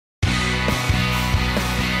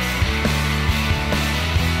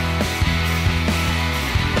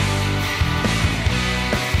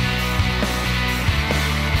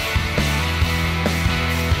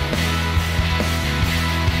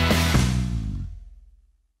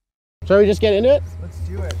So we just get into it? Let's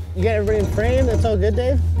do it. You got everybody in frame? That's all good,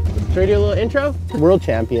 Dave? Should we do a little intro? World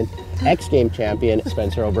champion, X Game champion,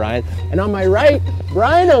 Spencer O'Brien. And on my right,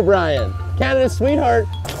 Brian O'Brien, Canada's sweetheart.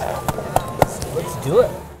 Let's do it.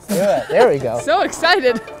 Let's do it. There we go. So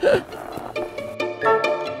excited.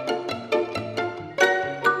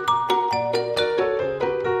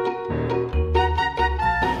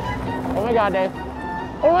 Oh my God, Dave.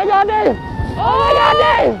 Oh my God, Dave. Oh my God,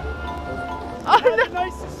 Dave. Oh, no. The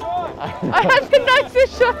nicest shot. I had the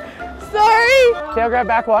nicest shot. Sorry. Tail grab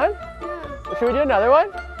back one. Should we do another one?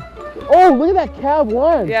 Oh, look at that cab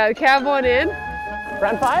one. Yeah, the cab one in.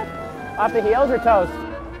 Front five? Off the heels or toes?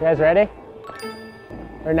 You guys ready?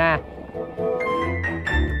 Or nah?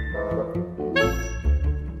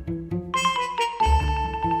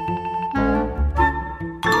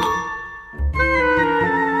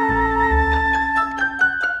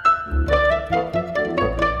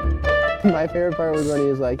 My favorite part was when he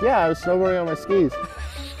was like, yeah, I was snowboarding on my skis.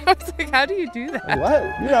 I was like, how do you do that? What?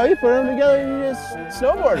 You know, you put them together and you just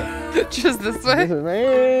snowboard them. Just this way? This is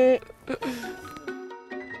me.